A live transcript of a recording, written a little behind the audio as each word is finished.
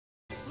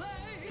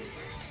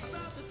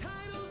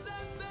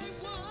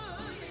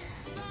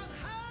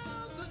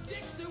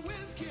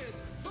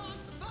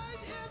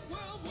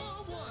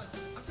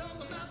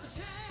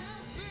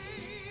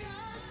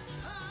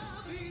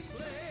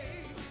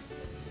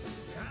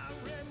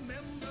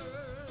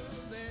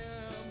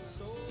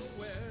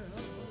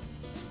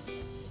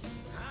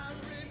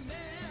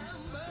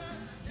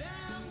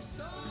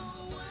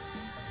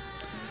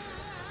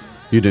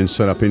You didn't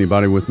set up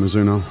anybody with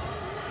Mizuno?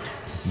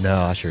 No,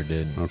 I sure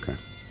didn't. Okay.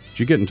 Did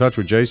you get in touch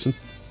with Jason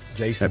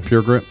Jason? at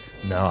Pure Grip?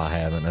 No, I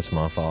haven't. That's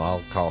my fault.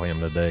 I'll call him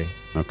today.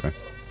 Okay.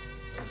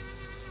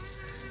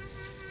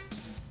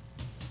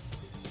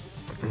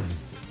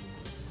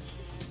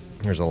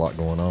 There's a lot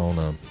going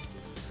on.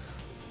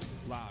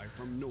 Live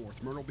from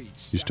North Myrtle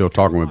Beach. You still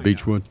talking with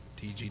Beechwood?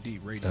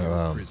 TGD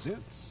Radio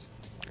presents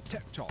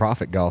Tech Talk.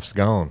 Profit Golf's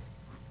gone.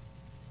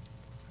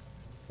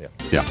 Yeah.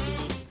 Yeah.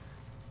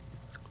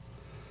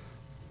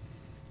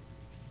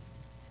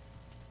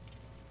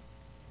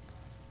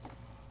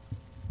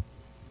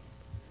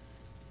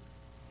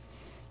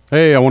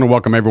 Hey, I want to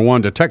welcome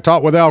everyone to Tech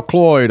Talk with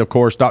Cloyd. Of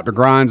course, Dr.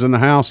 Grind's in the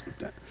house.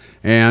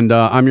 And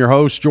I'm your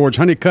host, George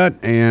Honeycutt.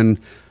 And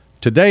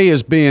today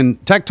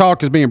Tech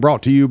Talk is being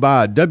brought to you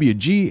by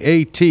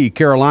WGAT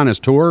Carolinas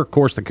Tour. Of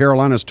course, the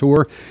Carolinas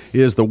Tour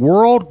is the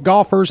World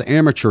Golfers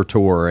Amateur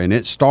Tour. And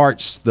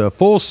the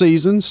full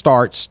season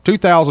starts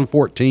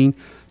 2014,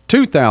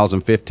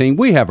 2015.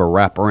 We have a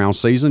wraparound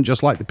season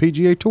just like the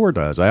PGA Tour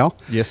does, Al.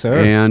 Yes,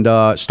 sir. And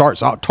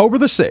starts October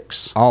the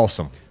 6th.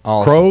 Awesome.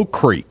 Crow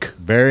Creek.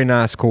 Very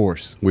nice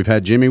course. We've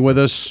had Jimmy with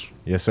us.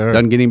 Yes, sir.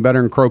 Doesn't get any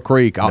better than Crow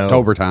Creek,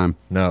 October time.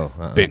 No.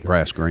 Bent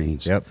grass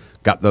greens. Yep.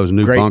 Got those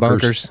new Great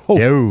bunkers. bunkers. Oh,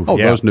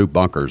 Yeah. those new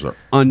bunkers are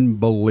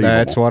unbelievable.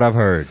 That's what I've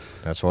heard.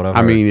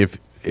 I mean, if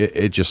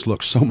it just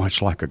looks so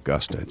much like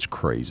Augusta. It's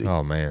crazy.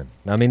 Oh, man.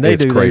 I mean, they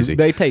It's do. crazy.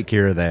 They take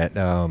care of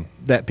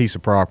that piece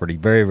of property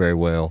very, very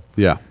well.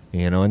 Yeah.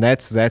 You know, and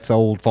that's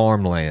old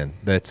farmland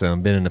that's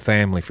been in the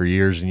family for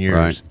years and years.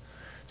 Right.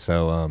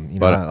 So,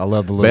 But I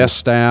love the little best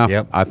staff.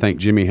 Yep. I think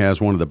Jimmy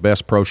has one of the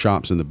best pro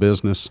shops in the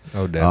business.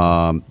 Oh,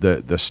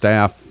 definitely. The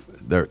staff,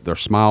 their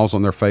smiles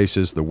on their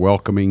faces, they're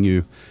welcoming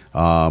you.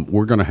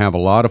 We're going to have a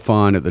lot of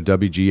fun at the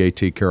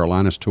WGAT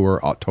Carolinas Tour,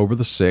 October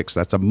the 6th.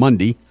 That's a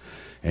Monday.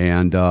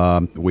 And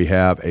we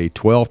have a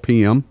 12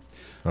 p.m.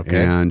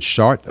 And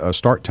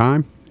start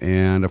time.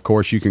 And, of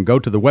course, you can go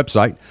to the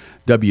website,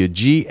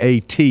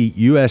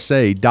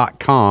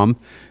 WGATUSA.com.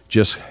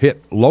 Just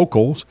hit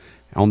locals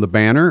on the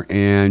banner,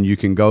 and you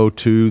can go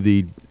to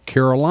the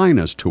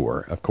Carolinas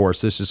Tour. Of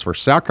course, this is for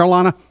South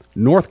Carolina,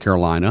 North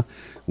Carolina.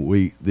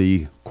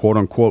 The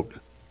quote-unquote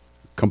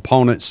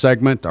component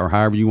segment, or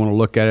however you want to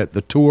look at it,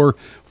 the tour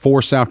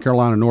for South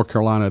Carolina, North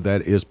Carolina,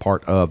 that is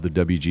part of the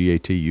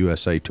WGAT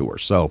USA Tour.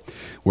 So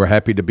we're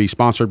happy to be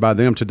sponsored by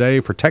them today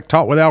for Tech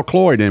Talk with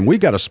Cloyd, and we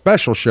got a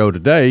special show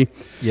today.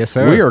 Yes,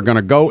 sir. We are going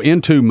to go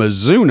into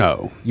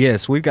Mizuno.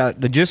 Yes,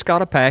 just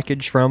got a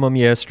package from them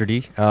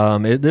yesterday.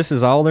 This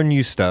is all their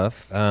new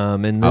stuff.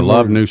 And I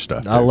love new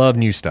stuff. I love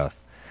new stuff.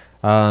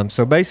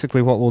 So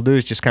basically what we'll do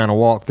is just kind of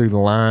walk through the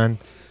line.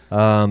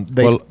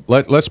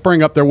 Let's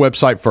bring up their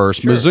website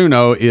first. Sure.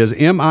 Mizuno is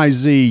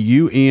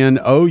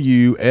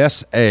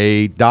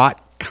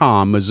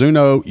MIZUNOUSA.com,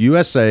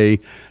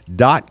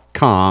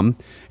 MizunoUSA.com,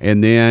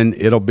 and then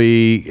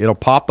it'll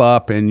pop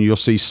up and you'll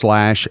see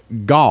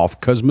 /golf,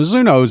 because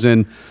Mizuno's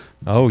in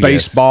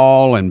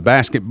baseball and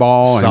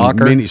basketball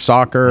Soccer. and mini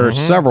soccer,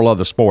 several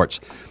other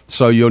sports.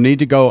 So you'll need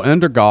to go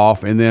under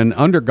golf, and then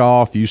under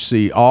golf you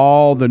see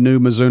all the new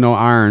Mizuno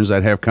irons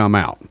that have come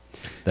out.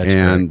 That's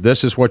and correct.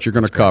 this is what you're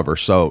going to cover.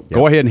 So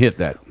go ahead and hit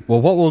that. Well,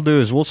 what we'll do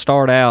is we'll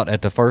start out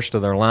at the first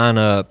of their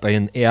lineup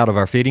out of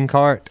our fitting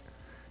cart.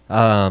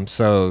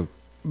 So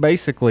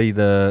basically,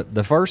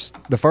 the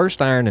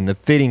first iron in the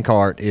fitting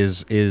cart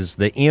is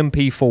the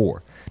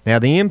MP4. Now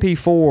the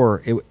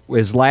MP4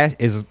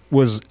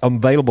 was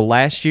available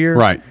last year,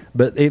 right?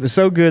 But it was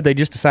so good they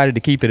just decided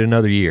to keep it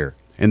another year.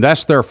 And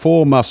that's their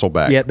full muscle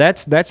back. Yeah,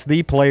 that's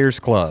the Players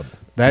Club.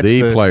 That's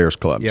the Players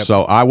Club. Yep.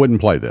 So I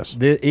wouldn't play this.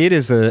 It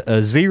is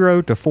a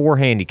 0 to 4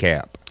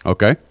 handicap.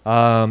 Okay.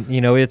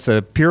 It's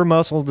a pure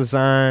muscle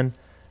design.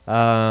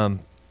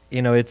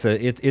 It's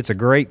a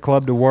great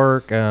club to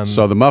work.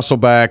 So the muscle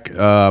back,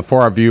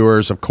 for our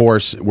viewers, of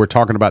course, we're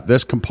talking about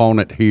this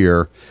component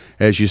here.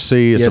 As you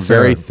see, it's a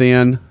very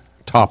thin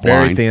top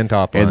line. Very thin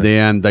top line. And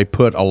then they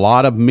put a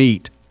lot of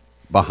meat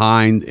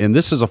behind, and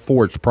this is a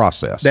forged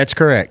process. That's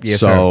correct. Yes,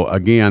 so sir.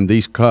 Again,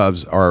 these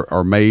clubs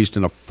are mazed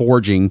in a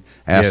forging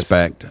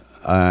aspect,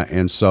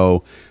 and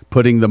so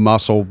putting the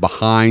muscle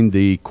behind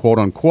the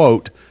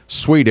quote-unquote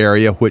sweet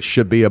area, which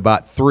should be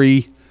about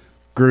 3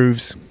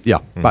 grooves. Yeah,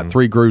 about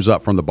 3 grooves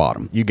up from the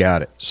bottom. You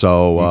got it.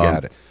 So you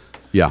got it.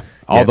 Yeah.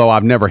 Although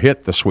I've never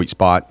hit the sweet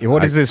spot.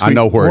 What is this? I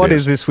know where it is. What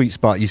is this sweet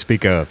spot you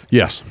speak of?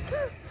 Yes.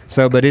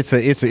 So, but it's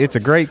a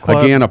great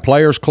club. Again, a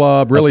players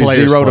club, really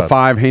players 0 to club.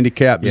 5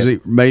 handicap.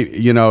 Yep.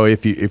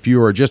 If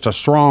you are just a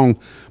strong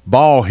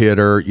ball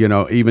hitter,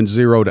 even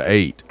 0 to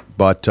 8.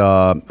 But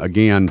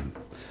again,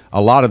 a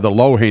lot of the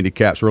low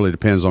handicaps really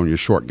depends on your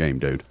short game,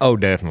 dude. Oh,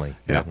 definitely,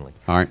 Yeah. definitely.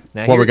 All right.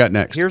 Now, What we got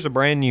next? Here's a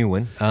brand new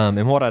one,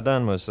 and what I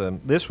done was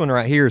this one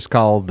right here is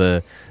called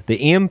the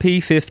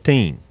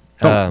MP15.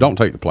 Don't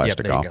take the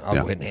plastic there you off. go. I'll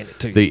go ahead and hand it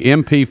to you. The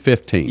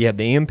MP15. Yeah,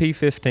 the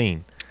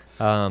MP15.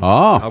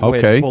 I'll go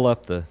ahead and pull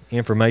up the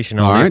information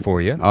on it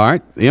for you. All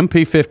right, the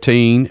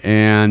MP15,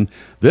 and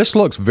this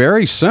looks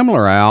very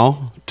similar,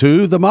 Al,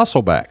 to the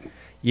muscle back.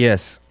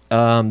 Yes, the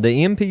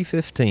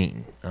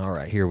MP15. All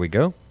right, here we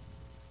go.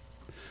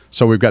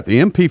 So we've got the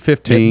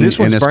MP15, This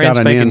one's and it's brand got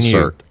an spanking new.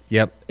 insert.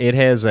 Yep, it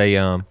has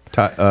a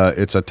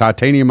It's a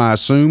titanium, I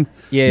assume,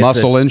 Yeah, it's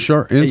muscle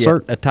insert.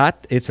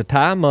 it's a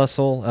tie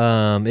muscle.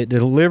 It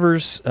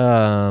delivers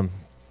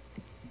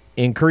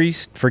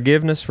increased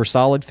forgiveness for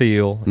solid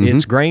feel.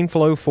 It's grain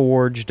flow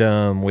forged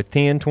with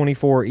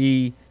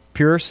 1024E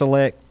pure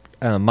select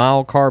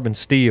mild carbon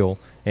steel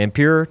and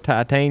pure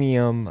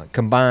titanium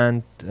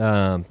combined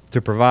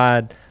to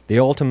provide the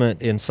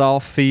ultimate in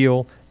soft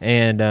feel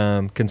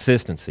and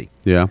consistency.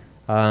 Yeah.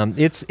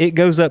 It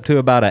goes up to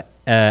about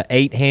a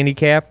 8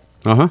 handicap.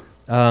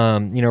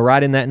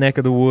 Right in that neck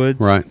of the woods.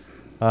 Right.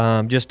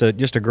 Just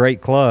a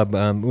great club.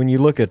 When you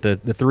look at the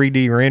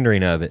 3D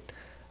rendering of it,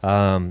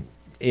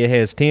 it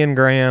has 10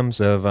 grams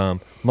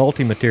of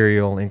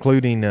multi-material,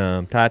 including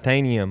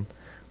titanium,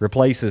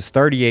 replaces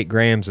 38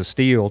 grams of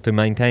steel to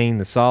maintain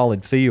the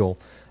solid feel,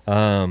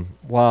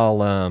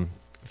 while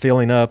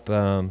filling up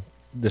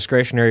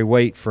discretionary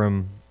weight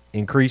from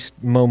increased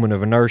moment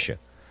of inertia.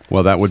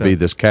 Well, that would be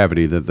this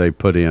cavity that they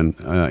put in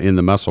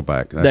the muscle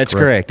back. That's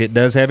correct. It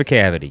does have a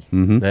cavity.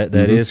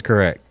 That is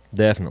correct.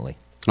 Definitely.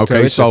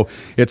 Okay, so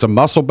it's a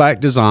muscle back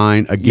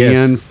design,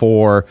 again, Yes.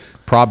 for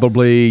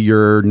probably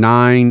your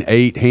 9,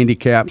 8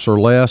 handicaps or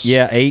less.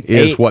 Yeah, 8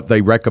 is what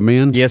they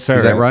recommend. Yes, sir.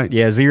 Is that right?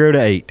 Yeah, 0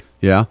 to 8.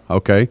 Yeah,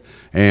 okay.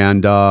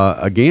 And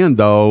again,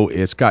 though,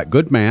 it's got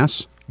good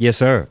mass. Yes,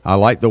 sir. I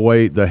like the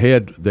weight, the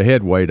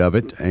head weight of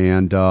it,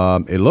 and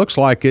it looks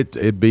like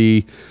it'd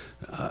be,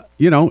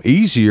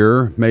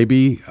 easier.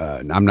 Maybe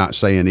I'm not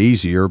saying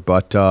easier,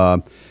 but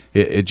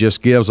it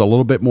just gives a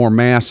little bit more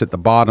mass at the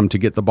bottom to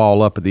get the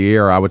ball up in the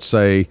air. I would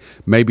say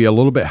maybe a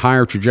little bit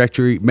higher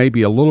trajectory,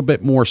 maybe a little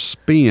bit more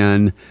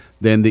spin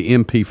than the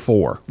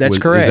MP4. That's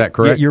correct. Is that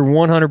correct? You're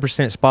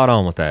 100% spot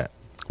on with that.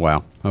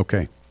 Wow.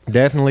 Okay.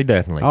 Definitely.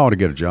 I ought to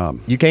get a job.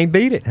 You can't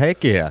beat it.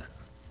 Heck yeah.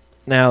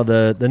 Now,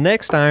 the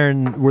next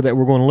iron that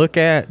we're going to look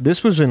at,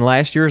 this was in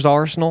last year's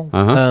arsenal.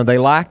 They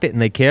liked it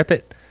and they kept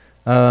it.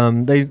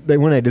 They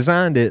when they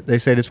designed it, they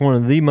said it's one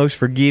of the most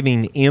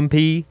forgiving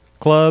MP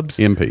clubs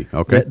okay.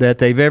 that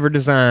they've ever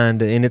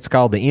designed, and it's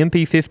called the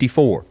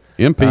MP54.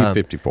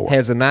 MP54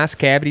 has a nice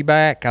cavity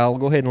back. I'll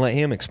go ahead and let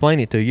him explain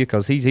it to you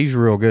because he's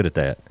real good at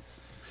that.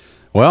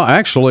 Well,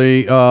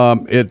 actually,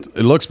 it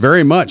looks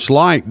very much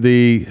like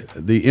the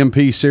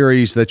MP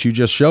series that you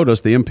just showed us,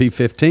 the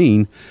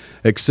MP15,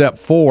 except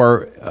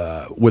for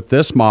with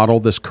this model,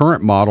 this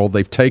current model,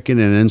 they've taken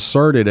and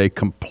inserted a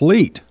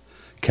complete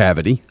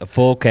cavity, a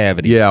full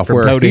cavity. Yeah,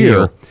 from toe to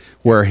heel.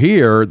 Where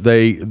here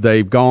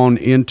they've gone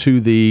into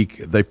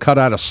they've cut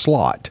out a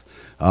slot,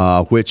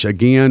 which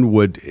again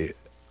would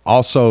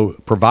also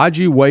provide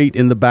you weight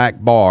in the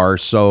back bar,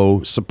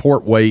 so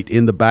support weight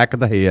in the back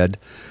of the head.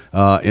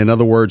 In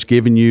other words,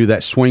 giving you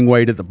that swing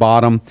weight at the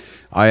bottom,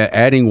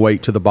 adding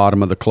weight to the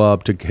bottom of the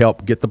club to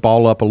help get the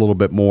ball up a little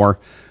bit more.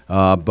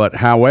 But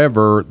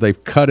however,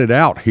 they've cut it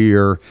out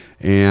here,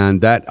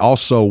 and that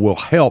also will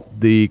help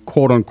the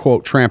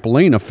quote-unquote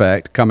trampoline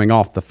effect coming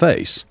off the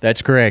face.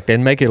 That's correct,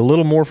 and make it a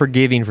little more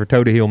forgiving for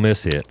toe-to-heel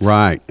mishits.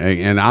 Right,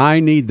 and I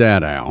need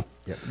that, Al.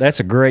 Yep. That's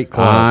a great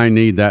club. I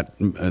need that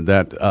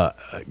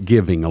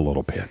giving a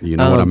little bit. You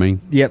know what I mean?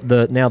 Yep.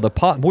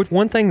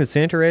 One thing that's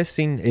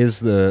interesting is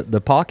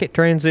the pocket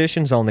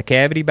transitions on the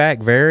cavity back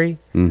vary.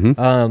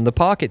 The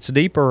pocket's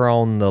deeper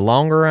on the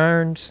longer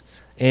irons.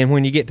 And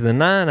when you get to the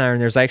 9 iron,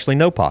 there's actually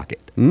no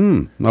pocket.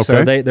 Okay.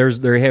 So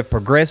they have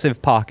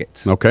progressive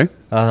pockets. Okay.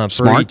 For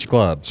Smart. each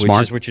club,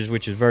 Smart. which is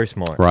very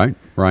smart. Right.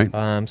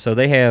 So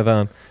they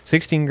have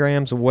 16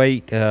 grams of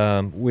weight,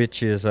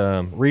 which is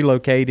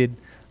relocated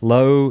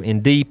low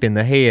and deep in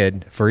the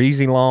head for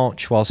easy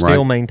launch while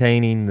still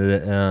maintaining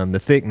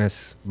the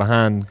thickness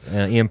behind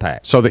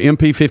impact. So the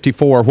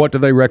MP54, what do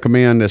they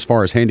recommend as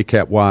far as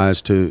handicap wise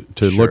to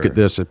look at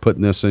this and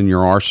putting this in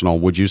your arsenal?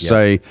 Would you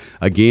say,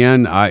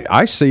 again,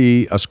 I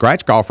see a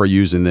scratch golfer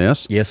using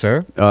this. Yes,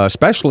 sir.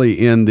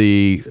 Especially in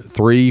the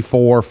 3,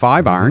 4,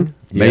 5 iron.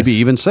 Maybe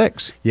even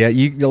 6. Yeah,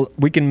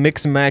 we can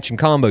mix and match and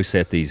combo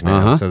set these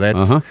now. So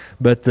that's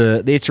but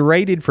it's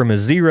rated from a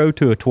 0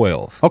 to a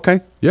 12.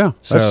 Okay, yeah,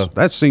 So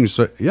that seems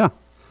yeah.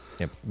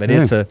 Yep. But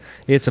it's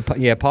a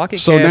pocket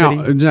so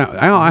cavity. now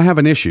Al, I have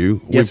an issue.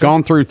 We've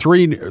gone through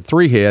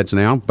three heads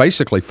now,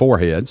 basically 4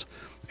 heads.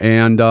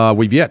 And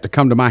we've yet to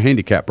come to my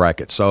handicap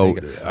bracket. So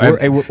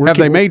have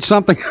they made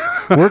something?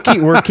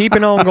 we're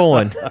keeping on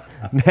going.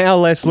 Now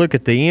let's look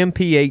at the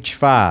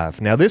MPH5.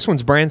 Now this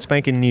one's brand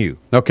spanking new.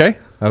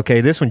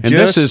 Okay, this one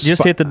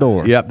just hit the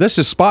door. Yeah, this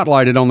is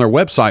spotlighted on their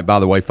website, by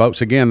the way,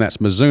 folks. Again, that's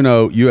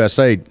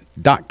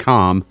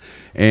MizunoUSA.com.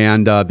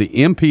 And the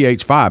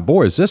MPH5,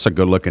 boy, is this a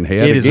good-looking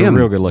head. It is a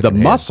real good-looking head.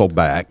 The muscle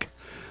back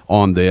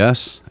on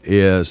this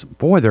is,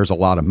 boy, there's a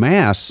lot of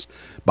mass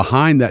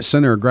behind that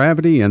center of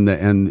gravity and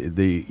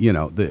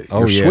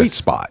your sweet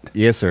spot.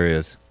 Yes, there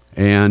is.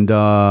 And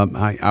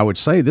I would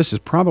say this is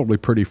probably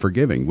pretty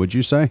forgiving. Would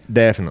you say?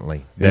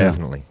 Definitely. Yeah,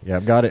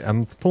 I've got it.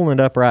 I'm pulling it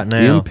up right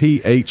now.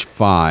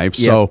 MPH5.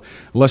 So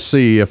let's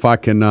see if I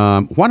can.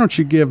 Why don't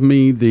you give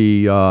me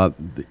the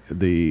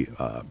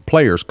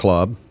Players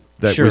Club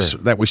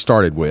that we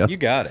started with? You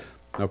got it.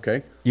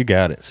 Okay. You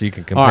got it. So you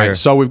can compare. All right,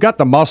 so we've got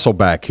the muscle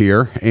back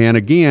here, and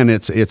again,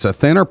 it's a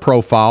thinner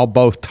profile,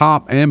 both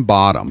top and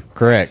bottom.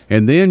 Correct.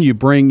 And then you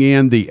bring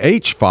in the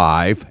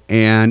H5,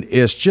 and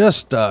it's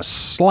just a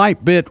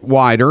slight bit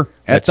wider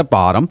at the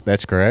bottom.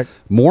 That's correct.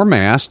 More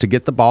mass to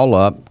get the ball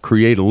up,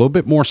 create a little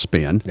bit more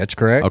spin. That's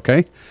correct.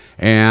 Okay.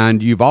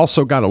 And you've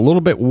also got a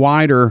little bit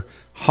wider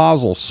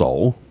hosel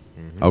sole.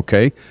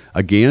 Okay.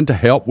 Again, to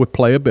help with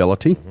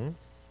playability.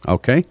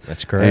 Okay,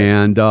 that's correct.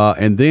 And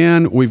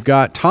then we've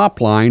got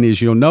top line.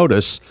 As you'll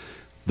notice,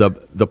 the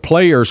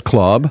Players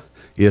Club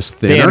is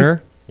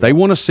thinner. They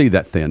want to see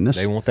that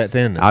thinness. They want that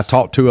thinness. I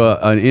talked to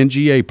an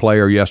NGA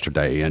player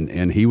yesterday,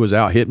 and he was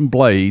out hitting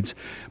blades,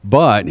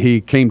 but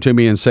he came to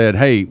me and said,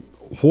 "Hey,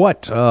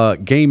 what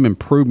game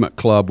improvement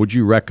club would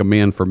you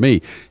recommend for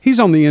me?" He's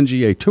on the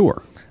NGA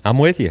tour. I'm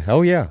with you.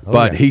 Oh yeah.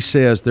 But he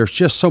says there's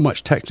just so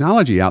much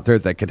technology out there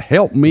that could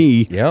help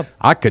me. Yep.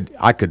 I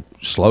could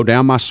slow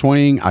down my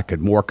swing. I could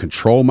more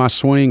control my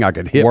swing. I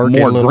could hit Work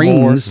more it a little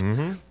greens.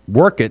 more.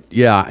 Work it.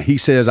 Yeah. He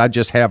says I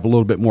just have a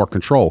little bit more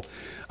control.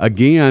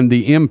 Again,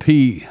 the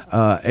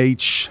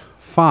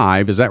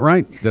MPH5. Is that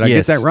right? Did I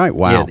get that right?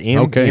 Wow. Yeah,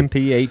 okay.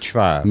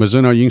 MPH5.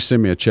 Mizuno, you can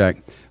send me a check.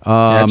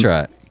 That's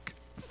right.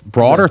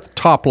 Broader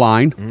top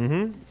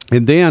line.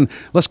 And then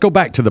let's go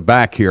back to the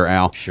back here,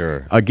 Al.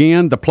 Sure.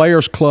 Again, the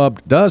Players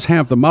Club does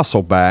have the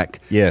muscle back.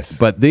 Yes.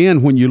 But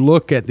then when you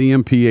look at the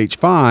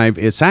MPH5,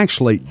 it's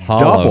actually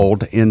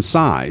doubled in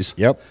size.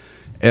 Yep.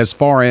 As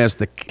far as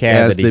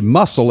the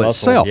muscle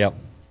itself. Yep.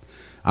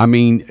 I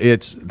mean,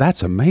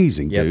 that's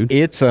amazing, dude.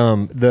 It's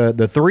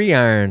the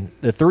 3-iron.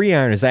 The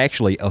 3-iron is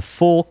actually a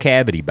full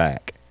cavity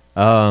back.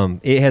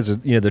 It has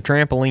the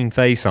trampoline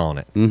face on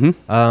it. The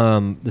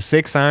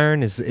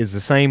 6-iron is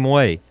the same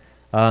way.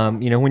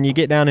 When you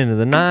get down into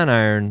the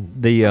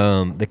 9-iron,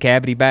 the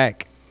cavity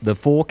back, the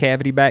full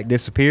cavity back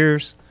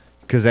disappears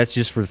because that's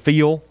just for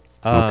feel.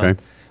 Okay.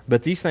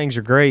 But these things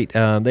are great.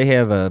 They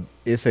have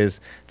it says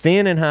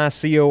thin and high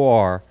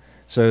COR.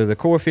 So the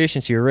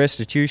coefficient of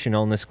restitution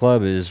on this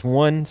club is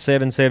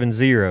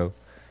 1770.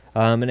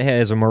 And it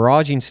has a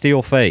miraging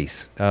steel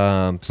face.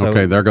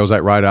 Okay, there goes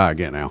that right eye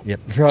again, Al. Yep,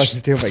 miraging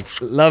steel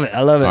face. Love it.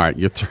 I love it. All right,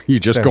 you're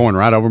just going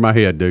right over my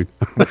head, dude.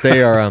 But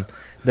they are.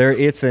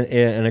 It's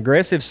an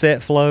aggressive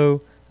set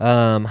flow,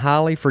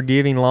 highly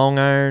forgiving long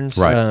irons,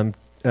 right.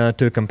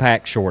 To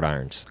compact short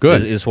irons.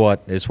 Good is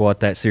what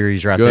that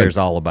series right there is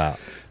all about.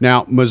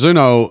 Now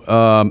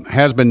Mizuno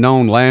has been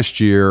known last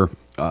year.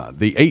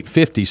 The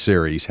 850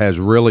 series has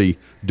really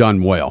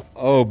done well.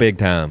 Oh, big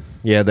time!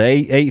 Yeah, the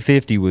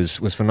 850 was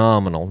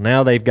phenomenal.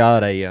 Now they've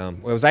got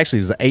it was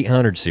the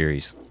 800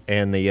 series.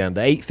 And the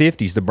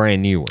 850 is the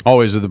brand new one. Oh,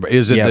 is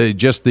it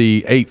just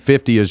the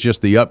 850 is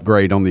just the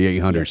upgrade on the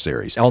 800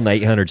 series? On the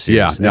 800 series.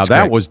 Yeah. Now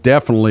that was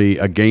definitely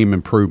a game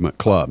improvement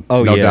club.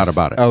 Oh, no doubt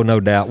about it. Oh,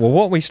 no doubt. Well,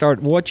 what we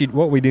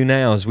do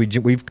now is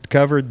we've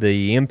covered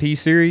the MP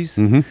series.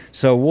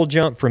 So we'll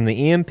jump from the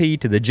MP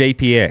to the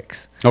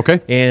JPX.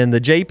 Okay. And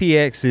the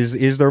JPX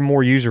is their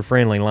more user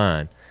friendly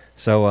line.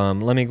 So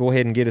let me go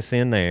ahead and get us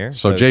in there.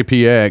 So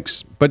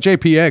JPX, but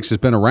JPX has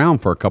been around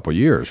for a couple of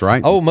years,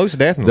 right? Oh, most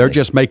definitely. They're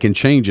just making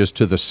changes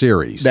to the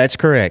series. That's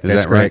correct.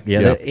 That's correct.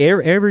 Right? Yeah.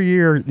 Every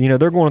year,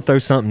 they're going to throw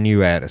something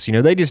new at us.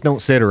 They just don't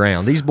sit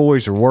around. These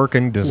boys are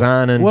working,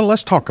 designing. Well,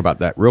 let's talk about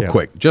that real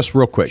quick. Just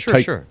real quick.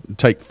 Sure.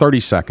 Take 30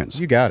 seconds.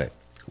 You got it.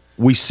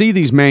 We see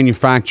these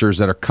manufacturers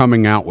that are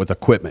coming out with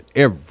equipment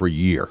every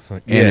year,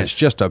 and it's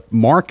just a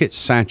market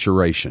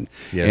saturation.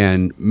 Yes.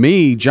 And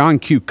me, John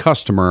Q.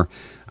 customer,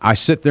 I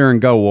sit there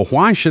and go, well,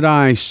 why should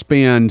I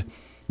spend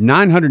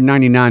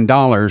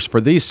 $999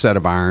 for these set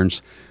of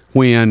irons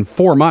when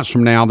 4 months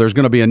from now there's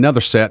going to be another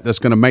set that's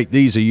going to make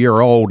these a year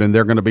old and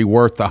they're going to be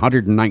worth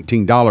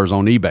 $119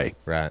 on eBay?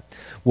 Right.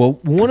 Well,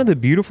 one of the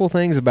beautiful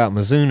things about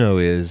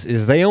Mizuno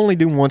is they only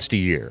do once a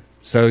year.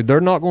 So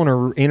they're not going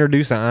to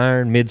introduce an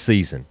iron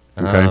mid-season.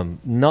 Okay.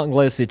 Not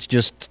unless it's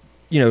just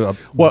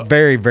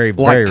very, very, very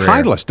rare.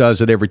 Titleist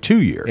does it every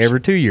 2 years. Every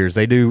 2 years.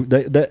 They do.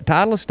 The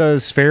Titleist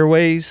does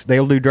fairways.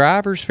 They'll do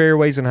drivers,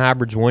 fairways, and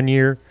hybrids 1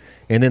 year.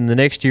 And then the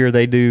next year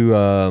they do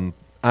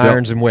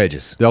irons and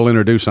wedges. They'll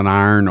introduce an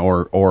iron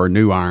or a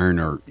new iron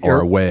or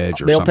a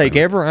wedge or they'll something. Take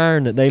every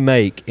iron that they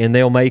make and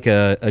they'll make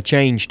a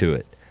change to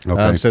it.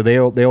 Okay. So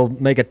they'll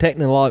make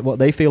what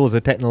they feel is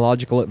a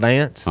technological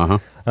advance.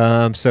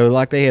 So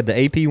like they have the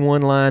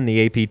AP1 line,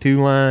 the AP2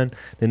 line,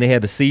 then they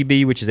have a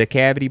CB, which is a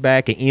cavity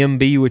back, an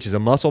MB, which is a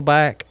muscle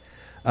back.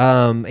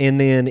 And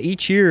then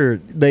each year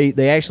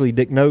they actually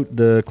denote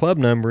the club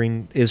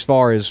numbering as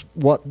far as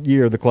what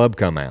year the club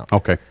come out.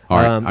 Okay, all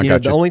right, I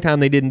got the you. only time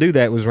they didn't do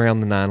that was around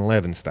the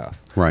 9/11 stuff.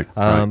 Right,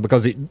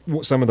 Because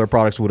some of their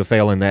products would have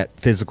failed in that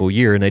physical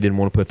year, and they didn't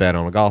want to put that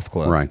on a golf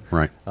club. Right.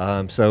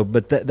 That's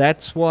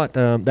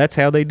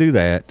how they do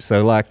that.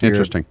 So like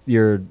interesting.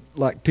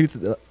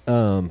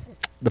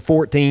 The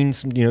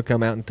 14s,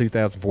 come out in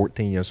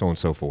 2014, so on and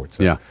so forth.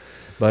 So. Yeah.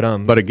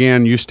 But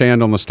again, you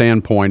stand on the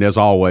standpoint, as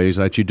always,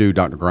 that you do,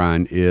 Dr.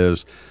 Grind,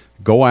 is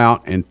go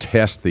out and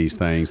test these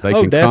things. They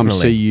Oh, can come definitely.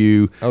 see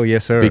you. Oh,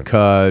 yes, sir.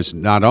 Because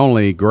not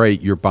only,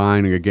 great, you're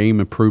buying a game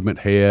improvement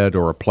head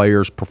or a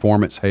player's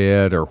performance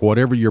head or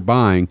whatever you're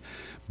buying,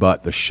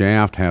 but the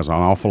shaft has an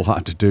awful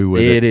lot to do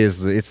with it. It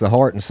is. It's the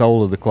heart and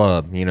soul of the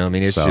club. You know, I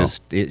mean, it's So-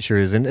 just, it sure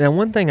is. And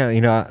one thing,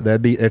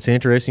 that's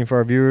interesting for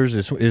our viewers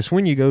is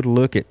when you go to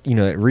look at,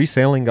 at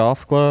reselling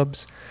golf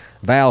clubs,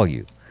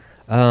 value.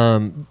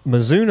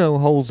 Mizuno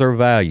holds their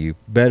value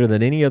better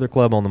than any other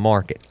club on the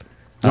market.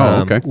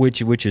 Oh, okay.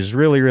 Which is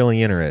really,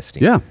 really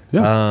interesting. Yeah,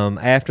 yeah.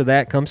 After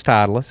that comes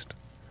Titleist.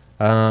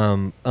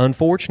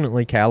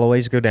 Unfortunately,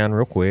 Callaway's go down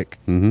real quick.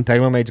 Mhm.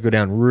 TaylorMade's go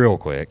down real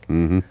quick.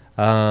 Mhm.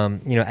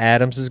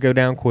 Adams's go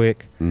down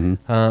quick.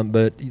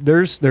 But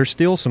there's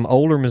still some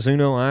older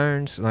Mizuno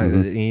irons, like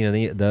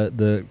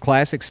the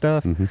classic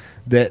stuff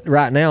that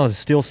right now is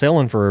still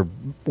selling for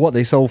what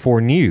they sold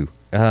for new.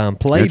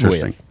 Played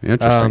Interesting. with.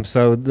 Interesting.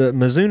 So the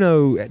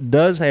Mizuno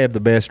does have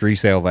the best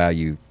resale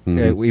value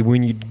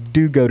when you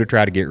do go to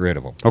try to get rid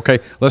of them. Okay,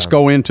 let's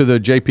go into the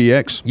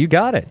JPX. You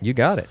got it. You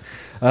got it.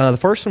 The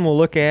first one we'll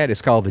look at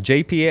is called the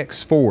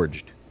JPX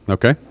Forged.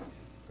 Okay.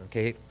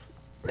 Okay,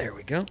 there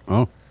we go.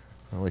 Oh,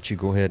 I'll let you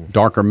go ahead.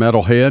 darker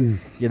metal head.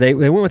 Yeah, they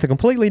went with a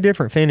completely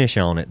different finish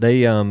on it.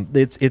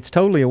 It's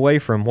totally away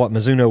from what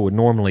Mizuno would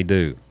normally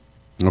do.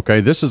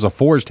 Okay, this is a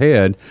forged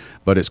head,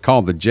 but it's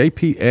called the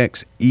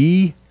JPX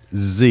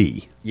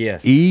EZ.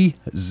 Yes.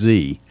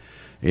 EZ.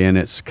 And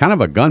it's kind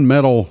of a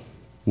gunmetal,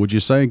 would you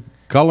say,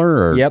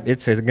 color? Or? Yep,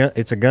 it's a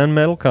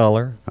gunmetal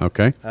color.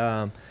 Okay.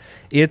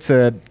 It's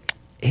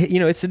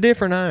a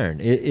different iron.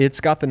 It's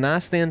got the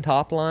nice thin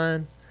top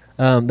line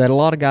that a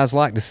lot of guys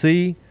like to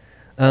see,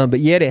 but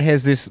yet it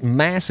has this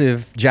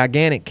massive,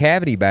 gigantic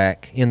cavity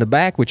back in the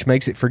back, which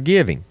makes it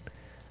forgiving.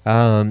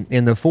 And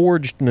the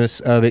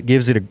forgedness of it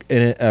gives it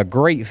a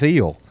great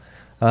feel.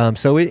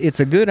 So it's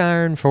a good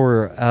iron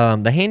for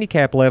the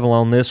handicap level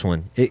on this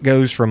one. It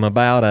goes from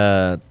about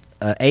a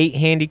 8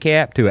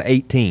 handicap to a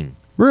 18.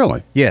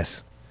 Really?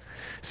 Yes.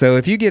 So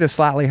if you get a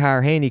slightly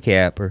higher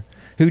handicapper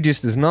who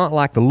just does not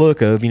like the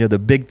look of, the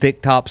big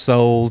thick top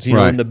soles,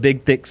 Right. and the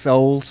big thick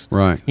soles,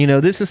 Right.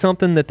 This is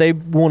something that they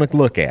want to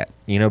look at,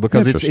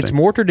 because it's Interesting.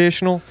 more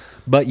traditional,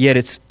 but yet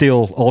it's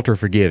still ultra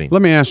forgiving.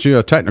 Let me ask you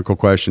a technical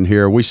question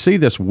here. We see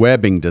this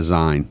webbing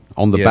design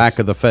on the Yes. back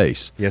of the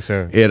face. Yes,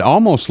 sir. It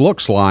almost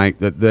looks like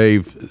that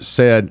they've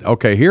said,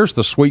 okay, here's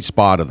the sweet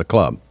spot of the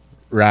club.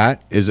 Right.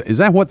 Is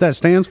that what that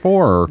stands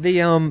for? Or The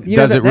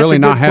does it really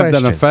not have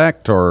that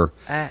effect? Or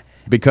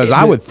because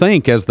I it- would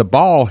think as the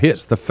ball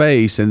hits the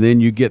face and then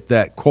you get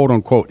that quote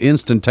unquote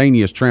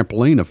instantaneous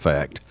trampoline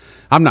effect.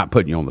 I'm not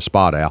putting you on the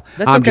spot, Al.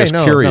 That's I'm okay. just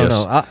No,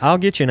 curious. No. I'll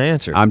get you an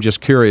answer. I'm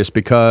just curious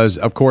because,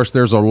 of course,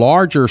 there's a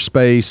larger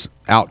space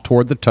out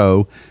toward the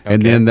toe,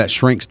 and Okay. then that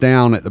shrinks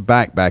down at the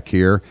back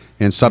here,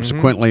 and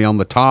subsequently on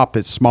the top,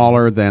 it's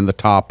smaller than the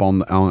top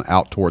on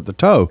out toward the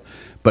toe.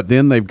 But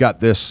then they've got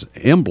this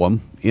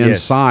emblem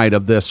inside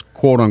of this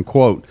quote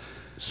unquote.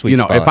 Sweet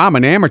spot. If I'm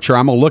an amateur,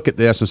 I'm gonna look at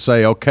this and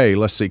say, okay,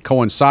 let's see,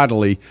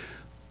 coincidentally,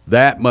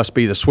 that must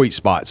be the sweet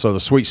spot. So the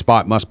sweet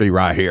spot must be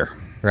right here.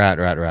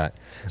 Right.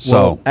 So-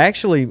 well,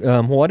 actually,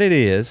 what it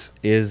is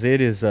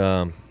it's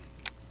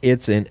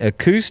an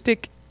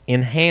acoustic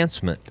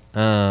enhancement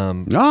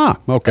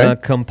Okay.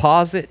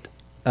 composite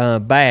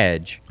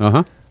badge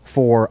Uh-huh.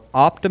 for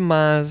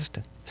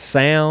optimized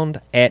sound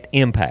at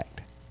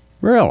impact.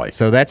 Really?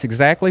 So that's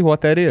exactly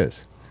what that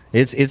is.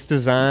 It's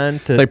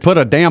designed to. They put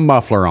a damn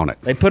muffler on it.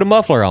 They put a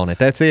muffler on it.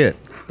 That's it.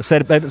 A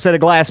set of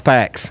glass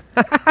packs.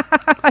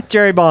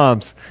 Cherry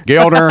bombs.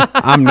 Gilder,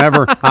 I'm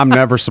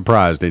never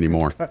surprised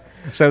anymore.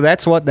 So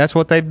that's what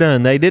they've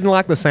done. They didn't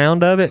like the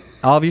sound of it,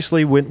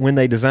 obviously, when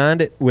they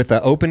designed it with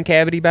the open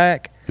cavity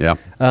back. Yeah.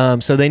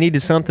 So they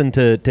needed something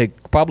to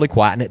probably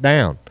quieten it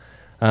down.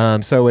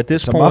 So at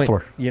this It's a point,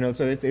 muffler.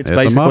 So it's a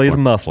basically muffler. a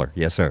muffler.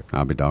 Yes, sir.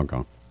 I'll be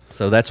doggone.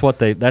 So that's what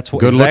Good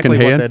exactly looking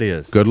head. what that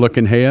is. Good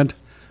looking head.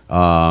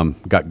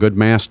 Got good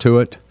mass to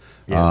it.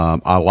 Yes.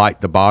 I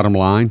like the bottom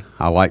line.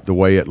 I like the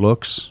way it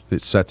looks.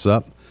 It sets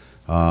up.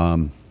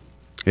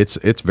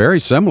 It's very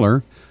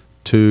similar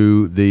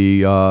to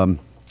the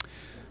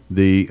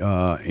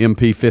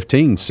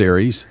MP15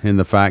 series in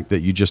the fact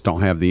that you just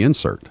don't have the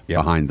insert Yep.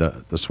 behind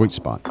the sweet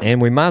spot.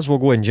 And we might as well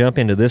go ahead and jump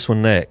into this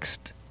one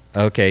next.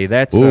 Okay,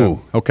 that's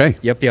Ooh, okay.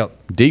 Yep.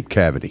 Deep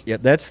cavity.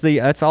 Yep,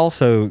 that's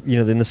also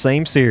in the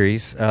same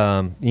series.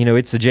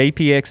 It's the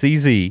JPX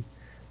EZ,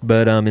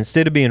 but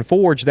instead of being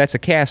forged, that's a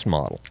cast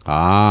model.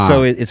 Ah.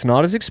 So it's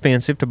not as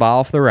expensive to buy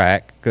off the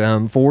rack.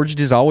 Forged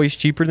is always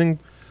cheaper than,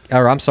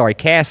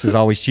 cast is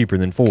always cheaper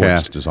than forged.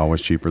 Cast is always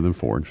cheaper than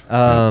forged.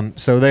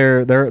 So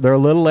they're a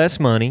little less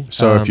money.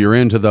 So if you're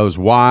into those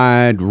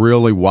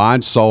really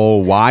wide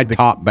sole, wide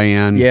top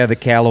band, the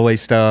Callaway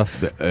stuff,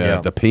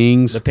 the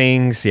pings, the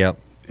pings, yep.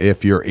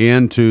 if you're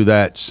into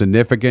that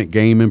significant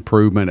game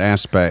improvement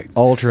aspect,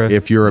 Ultra.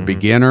 if you're a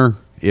beginner,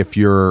 if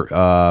you're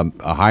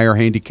a higher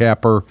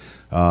handicapper,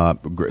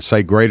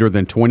 say greater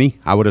than 20,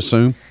 I would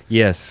assume,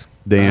 Yes.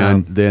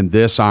 then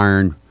this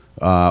iron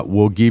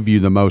will give you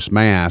the most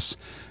mass.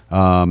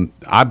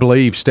 I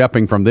believe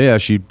stepping from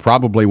this, you'd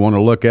probably want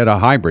to look at a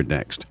hybrid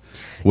next.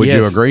 Would you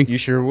Yes, agree? You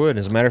sure would.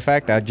 As a matter of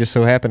fact, I just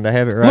so happen to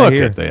have it right Look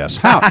here. at this.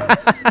 How,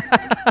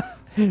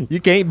 You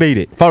can't beat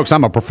it. folks,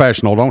 I'm a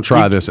professional. Don't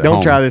try this at home.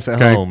 Don't try this at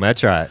okay? home.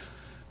 That's right.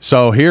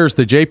 So here's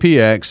the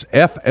JPX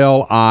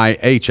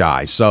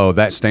FLIHI. So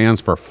that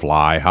stands for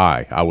fly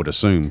high, I would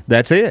assume.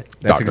 That's it.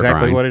 That's Dr. exactly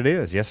Grind. what it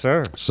is. Yes,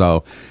 sir.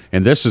 So,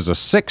 and this is a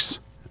six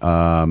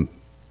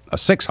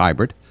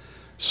hybrid.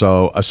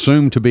 So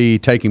assumed to be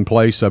taking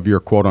place of your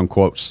quote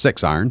unquote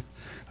 6-iron.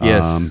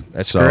 Yes,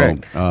 that's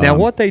correct. Now,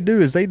 what they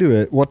do is they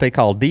do what they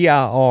call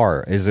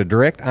DIR, is a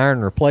direct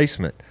iron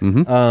replacement.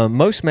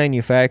 Most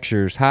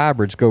manufacturers'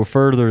 hybrids go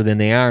further than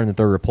the iron that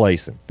they're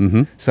replacing.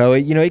 So,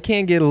 it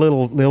can get a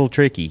little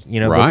tricky,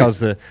 Right, because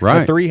the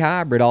right. 3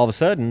 hybrid all of a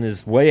sudden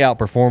is way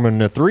outperforming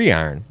the 3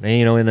 iron,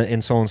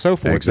 and so on and so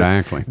forth.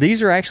 Exactly. But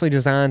these are actually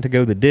designed to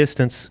go the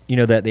distance,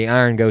 that the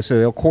iron goes, so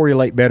they'll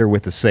correlate better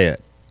with the set,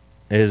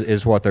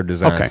 is what they're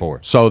designed for.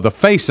 So the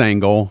face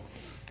angle,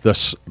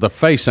 the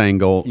face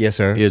angle, Yes,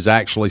 sir. is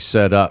actually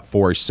set up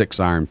for a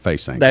 6-iron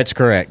face angle. That's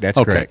correct. That's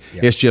okay. correct.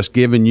 Yeah. It's just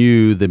giving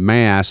you the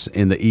mass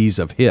and the ease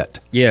of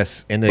hit.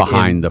 Yes, and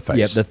Behind the face.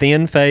 Yeah, the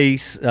thin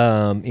face,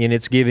 and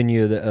it's giving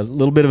you a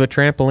little bit of a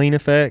trampoline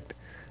effect,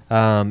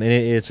 and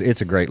it's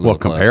a great little Well,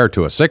 compared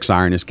to a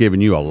 6-iron, it's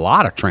giving you a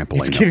lot of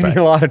trampoline It's giving effect.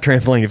 you a lot of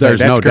trampoline effect.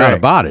 There's That's no doubt correct.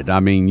 about it. I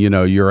mean,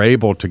 you're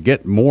able to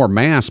get more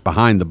mass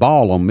behind the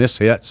ball on miss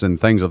hits and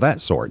things of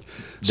that sort.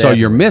 So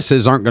your Definitely.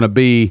 misses aren't going to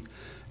be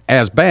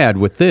as bad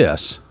with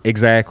this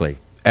Exactly.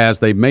 as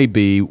they may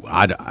be.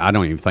 I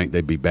don't even think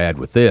they'd be bad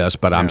with this,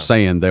 but I'm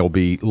saying they'll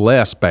be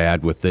less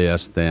bad with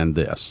this than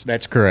this.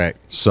 That's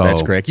correct. So-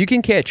 That's correct. You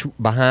can catch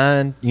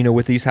behind,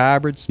 with these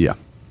hybrids. Yeah.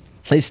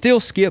 They still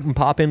skip and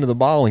pop into the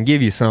ball and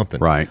give you something.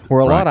 Right,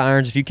 Where a lot right. of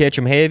irons, if you catch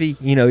them heavy,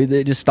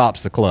 it just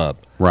stops the club.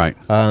 Right.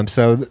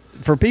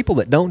 For people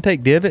that don't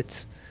take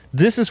divots,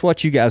 this is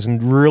what you guys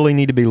really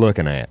need to be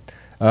looking at.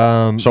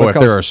 So if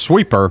they're a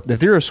sweeper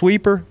if you're a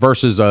sweeper,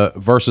 versus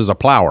a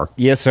plower,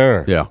 yes,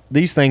 sir. Yeah.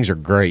 These things are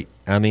great.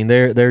 I mean,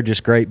 they're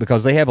just great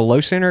because they have a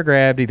low center of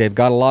gravity. They've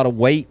got a lot of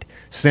weight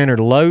centered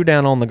low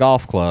down on the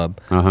golf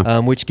club,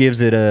 which gives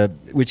it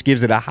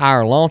a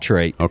higher launch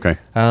rate. Okay.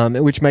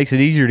 Which makes it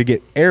easier to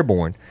get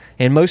airborne.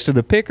 And most of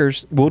the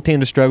pickers will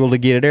tend to struggle to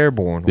get it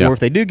airborne. Yeah. Or if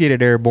they do get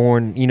it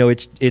airborne,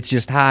 it's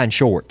just high and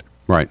short.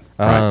 right.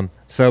 Right.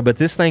 But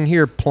this thing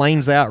here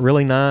planes out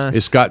really nice.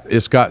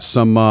 It's got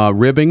some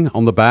ribbing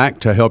on the back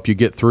to help you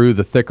get through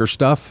the thicker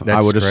stuff. I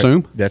That's would correct.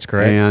 assume That's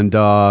correct. and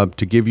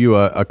to give you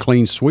a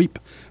clean sweep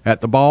at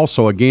the ball.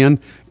 So again,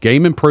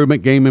 game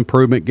improvement.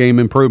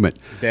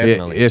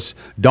 Definitely.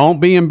 Don't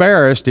be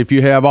embarrassed if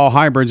you have all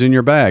hybrids in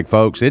your bag,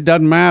 folks. It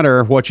doesn't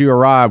matter what you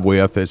arrive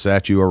with; it's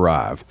that you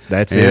arrive.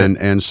 That's and,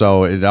 it. And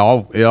so it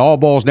all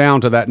boils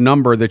down to that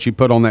number that you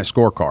put on that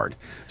scorecard.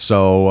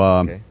 So.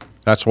 Okay.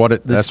 That's what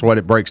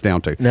it breaks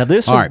down to. Now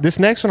All right. this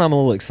next one I'm a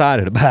little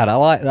excited about.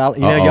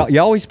 Uh-oh. You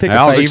always pick a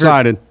Al's favorite.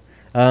 excited.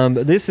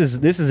 But this is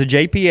a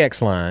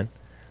JPX line.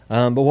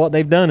 But what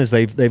they've done is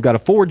they've got a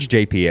forged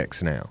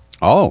JPX now.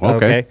 Oh,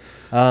 okay.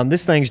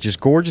 This thing's just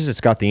gorgeous.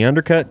 It's got the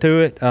undercut to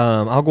it.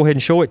 I'll go ahead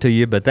and show it to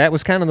you. But that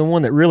was kind of the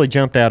one that really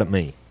jumped out at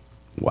me.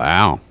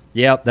 Wow.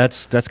 Yep,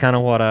 that's kind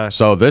of what I.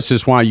 So this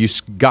is why you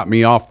got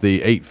me off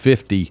the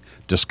 850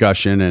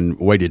 discussion and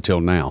waited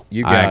till now.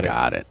 You I got it.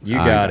 got it. You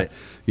I got it.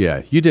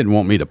 Yeah, you didn't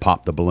want me to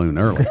pop the balloon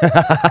early.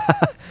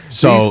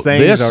 So These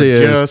things this are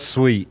is just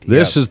sweet.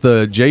 This Yep. is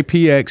the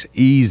JPX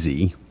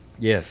Easy,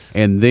 Yes.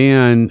 and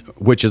then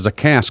which is a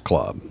cast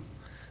club,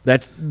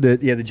 That's the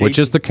Which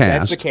is the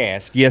That's the cast.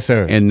 cast. Yes,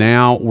 sir. and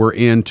now we're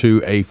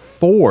into a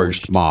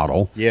forged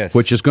model, Yes.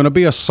 which is going to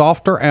be a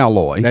softer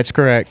alloy. That's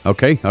correct.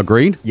 Okay,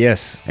 agreed.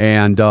 Yes.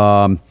 And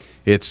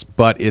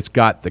it's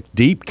got the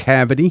deep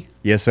cavity.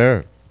 Yes,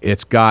 sir.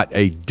 It's got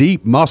a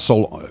deep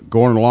muscle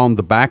going along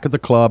the back of the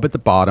club at the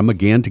bottom,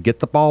 again, to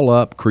get the ball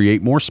up,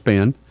 create more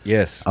spin.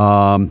 Yes.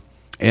 And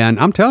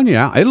I'm telling you,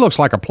 it looks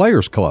like a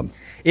player's club.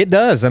 It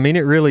does. I mean, it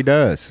really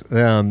does.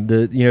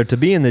 To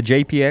be in the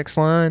JPX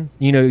line,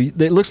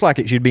 it looks like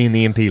it should be in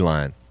the MP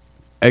line.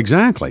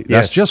 Exactly.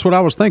 That's Yes. just what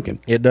I was thinking.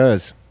 It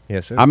does.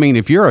 Yes, sir. I mean,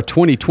 if you're a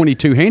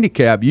 2022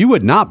 handicap, you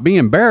would not be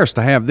embarrassed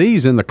to have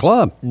these in the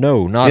club.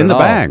 No, not in at the all.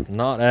 bag.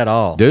 Not at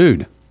all.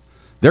 Dude,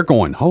 they're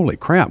going, holy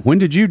crap, when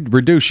did you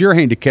reduce your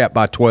handicap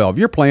by 12?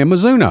 You're playing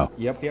Mizuno.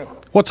 Yep.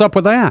 What's up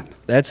with that?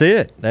 That's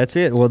it.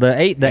 Well, the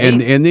eight.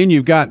 And then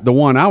you've got the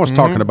one I was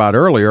talking about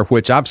earlier,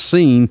 which I've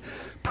seen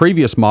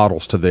previous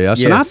models to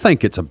this, and I Yes.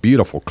 think it's a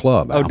beautiful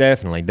club. Oh, Al.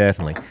 definitely.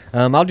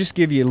 I'll just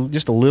give you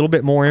just a little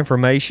bit more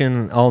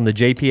information on the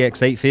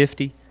JPX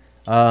 850,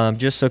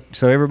 just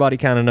so everybody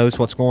kind of knows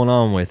what's going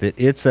on with it.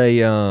 It's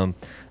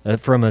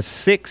from a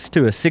 6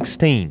 to a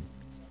 16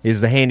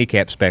 is the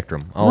handicap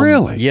spectrum.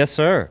 Really? Yes,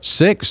 sir.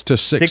 6 to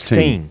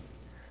 16.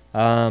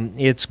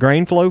 It's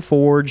grain flow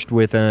forged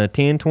with a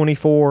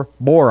 1024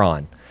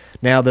 boron.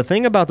 Now, the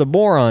thing about the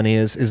boron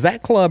is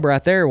that club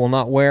right there will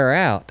not wear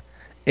out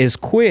as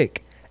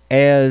quick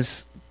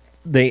as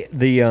the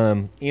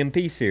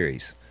MP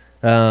series.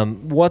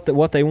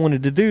 What they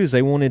wanted to do is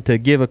they wanted to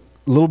give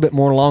little bit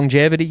more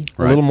longevity,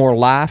 a little more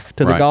life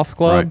to the golf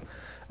club.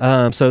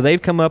 So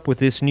they've come up with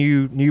this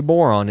new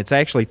boron. It's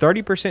actually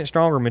 30%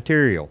 stronger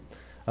material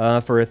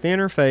for a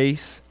thinner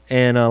face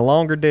and a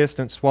longer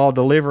distance while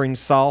delivering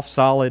soft,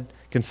 solid,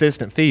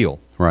 consistent feel.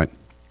 Right.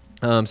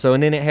 And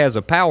then it has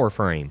a power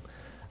frame,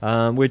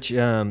 which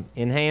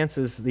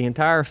enhances the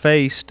entire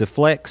face to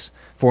flex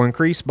for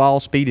increased ball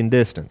speed and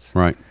distance.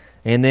 Right.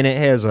 And then it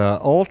has a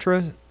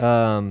ultra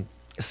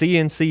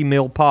CNC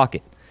milled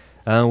pocket,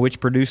 which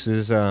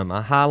produces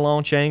a high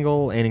launch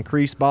angle and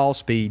increased ball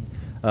speed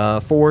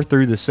 4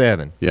 through the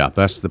 7. Yeah,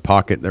 that's the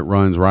pocket that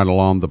runs right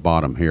along the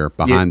bottom here,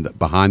 behind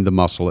the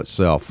muscle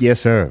itself. Yes,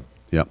 sir.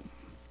 Yep.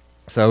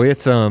 So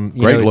it's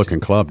great looking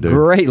club, dude.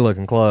 Great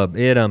looking club.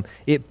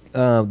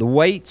 The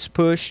weight's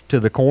pushed to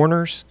the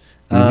corners.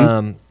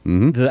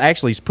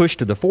 Actually, it's pushed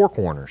to the 4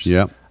 corners.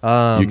 Yep.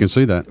 You can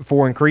see that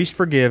for increased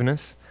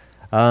forgiveness.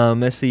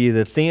 Let's see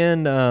the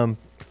thin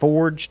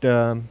forged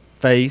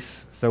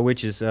face, so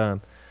which is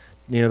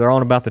they're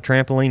on about the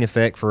trampoline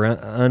effect for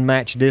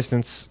unmatched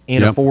distance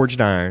in a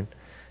forged iron,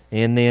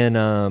 and then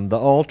the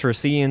ultra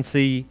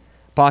CNC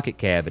pocket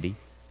cavity.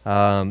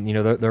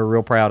 They're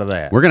real proud of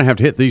that. We're gonna have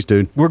to hit these,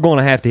 dude. We're going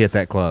to have to hit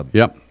that club.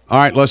 Yep. All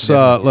right, let's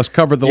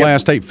cover the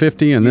last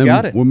 850, and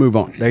then we'll move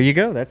on. There you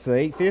go. That's the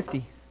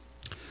 850.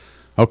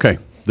 Okay.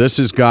 This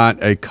has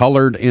got a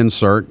colored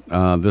insert.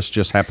 This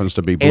just happens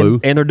to be blue,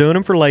 and they're doing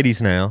them for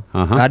ladies now.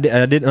 I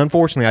didn't.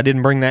 Unfortunately, I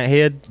didn't bring that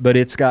head, but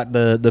it's got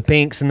the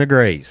pinks and the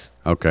grays.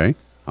 Okay.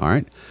 All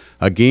right.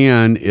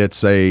 Again,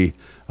 it's a.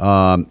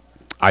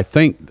 I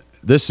think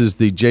this is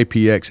the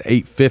JPX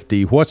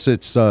 850. What's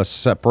its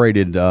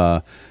separated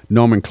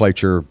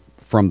nomenclature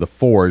from the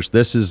forged?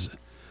 This is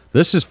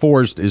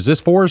forged. Is this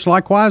forged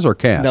likewise or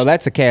cast? No,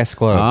 that's a cast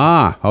club.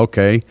 Ah,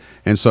 okay.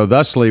 And so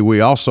thusly,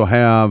 we also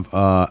have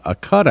a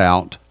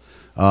cutout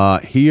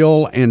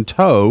heel and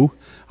toe,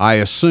 I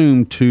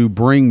assume, to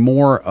bring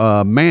more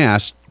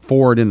mass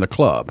forward in the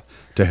club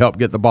to help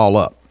get the ball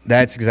up.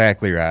 That's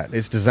exactly right.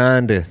 It's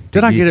designed to.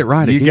 Did I get it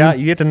right again?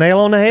 You get the nail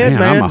on the head,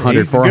 man. I'm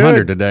 100 for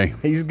 100 today.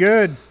 He's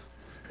good.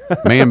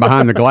 Man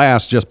behind the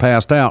glass just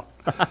passed out.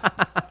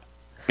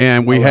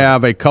 And we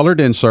have a colored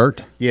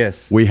insert.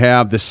 Yes. We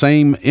have the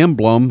same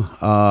emblem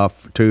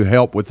to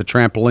help with the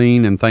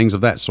trampoline and things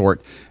of that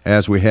sort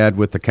as we had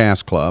with the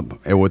cast club,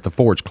 with the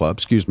forge club.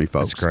 Excuse me,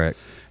 folks. That's correct.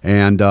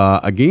 And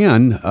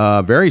again,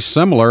 very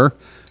similar.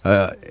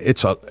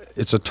 It's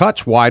a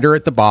touch wider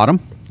at the bottom.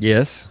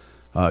 Yes.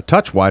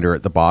 Touch wider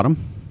at the bottom,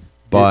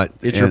 but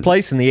it's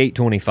replacing the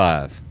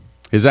 825.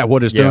 Is that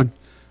what it's doing?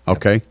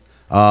 Okay.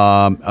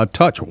 A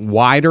touch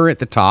wider at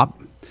the top.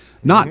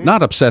 Not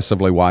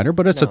obsessively wider,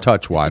 but it's a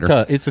touch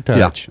wider. It's a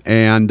touch.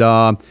 Yeah.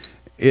 And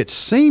it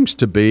seems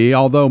to be,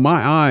 although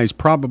my eyes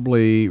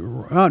probably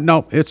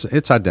no,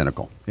 it's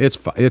identical. It's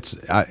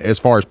as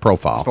far as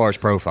profile. As far as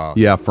profile.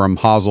 Yeah, from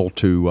hosel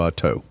to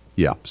toe.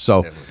 Yeah.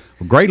 So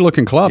great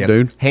looking club,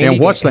 dude. And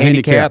what's the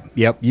handicap?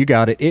 Yep, you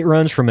got it. It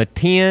runs from a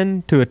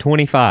 10 to a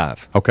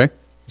 25. Okay.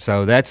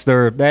 So they're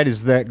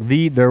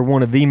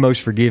one of the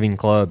most forgiving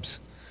clubs.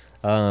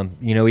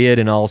 It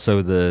and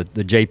also the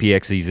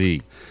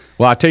JPXEZ.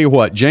 Well, I tell you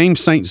what, James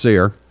St.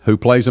 Cyr, who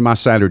plays in my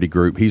Saturday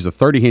group, he's a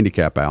 30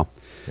 handicap Al.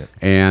 Yep.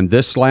 And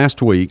this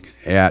last week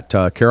at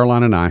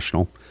Carolina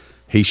National,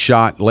 he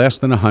shot less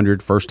than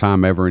 100, first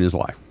time ever in his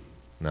life.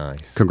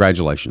 Nice.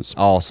 Congratulations.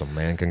 Awesome,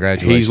 man.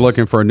 Congratulations. He's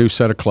looking for a new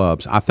set of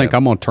clubs. I think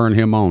I'm going to turn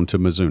him on to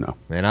Mizuno.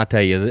 Man, I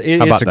tell you,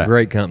 it's a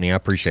great company. I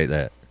appreciate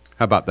that.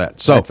 How about that?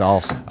 So that's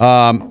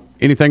awesome.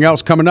 Anything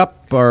else coming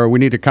up, or we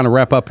need to kind of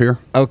wrap up here?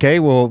 Okay,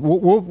 well,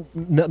 we'll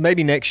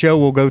maybe next show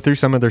we'll go through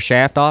some of their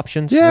shaft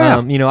options. Yeah,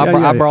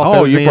 I brought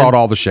those in. Brought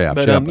all the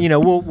shafts.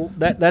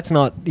 But that's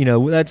not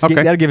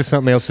that'll give us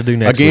something else to do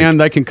next Again, week.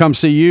 They can come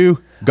see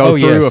you. Go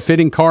through a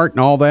fitting cart and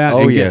all that,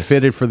 and get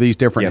fitted for these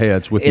different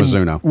heads with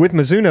Mizuno. With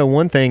Mizuno,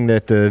 one thing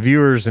that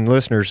viewers and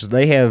listeners,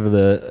 they have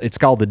it's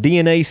called the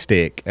DNA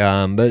stick,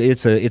 but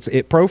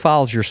it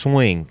profiles your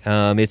swing.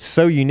 It's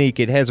so unique.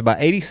 It has about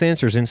 80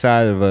 sensors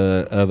inside of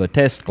a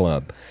test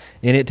club,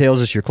 and it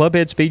tells us your club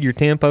head speed, your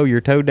tempo,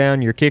 your toe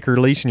down, your kick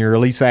release, and your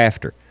release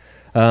after.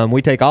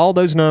 We take all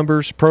those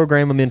numbers,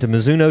 program them into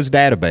Mizuno's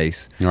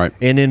database, right.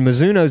 And then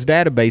Mizuno's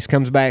database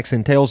comes back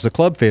and tells the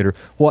club fitter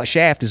what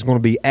shaft is going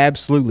to be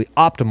absolutely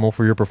optimal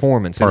for your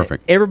performance.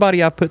 Perfect. And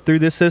everybody I've put through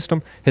this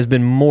system has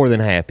been more than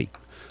happy.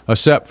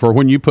 Except for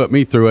when you put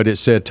me through it, it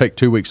said take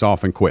 2 weeks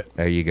off and quit.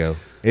 There you go.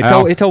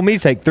 It told me to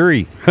take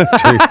 3.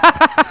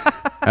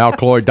 Al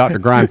Cloyd, Dr.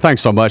 Grind,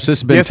 thanks so much.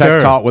 This has been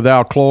Tech Talk with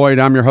Al Cloyd.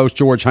 I'm your host,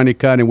 George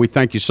Honeycutt, and we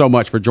thank you so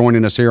much for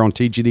joining us here on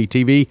TGD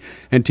TV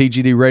and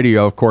TGD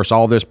Radio. Of course,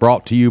 all this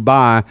brought to you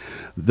by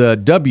the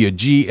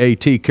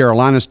WGAT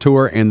Carolinas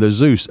Tour and the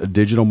Zeus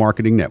Digital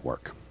Marketing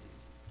Network.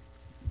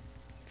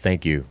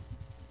 Thank you.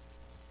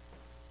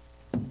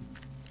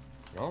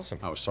 Awesome.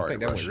 I was sorry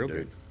to rush you,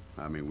 dude.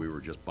 I mean, we were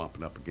just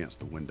bumping up against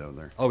the window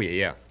there. Oh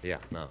yeah.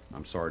 No,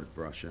 I'm sorry to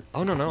brush you.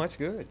 Oh no, that's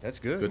good. That's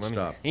good. Good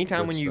stuff.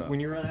 Anytime good when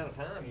you run out of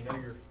time,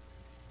 you're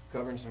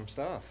covering some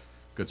stuff.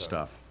 Good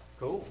stuff.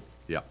 Cool.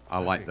 Yeah, I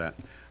like that.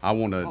 I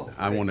want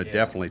to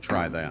definitely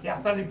try that.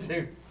 Yeah, I do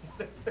too.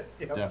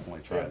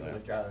 Definitely try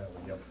that. Try that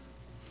one, yep.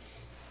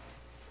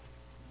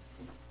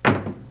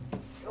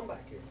 Come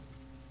back here.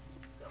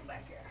 Come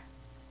back here.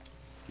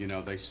 You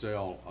know, they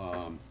sell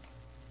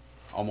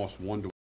almost 1 to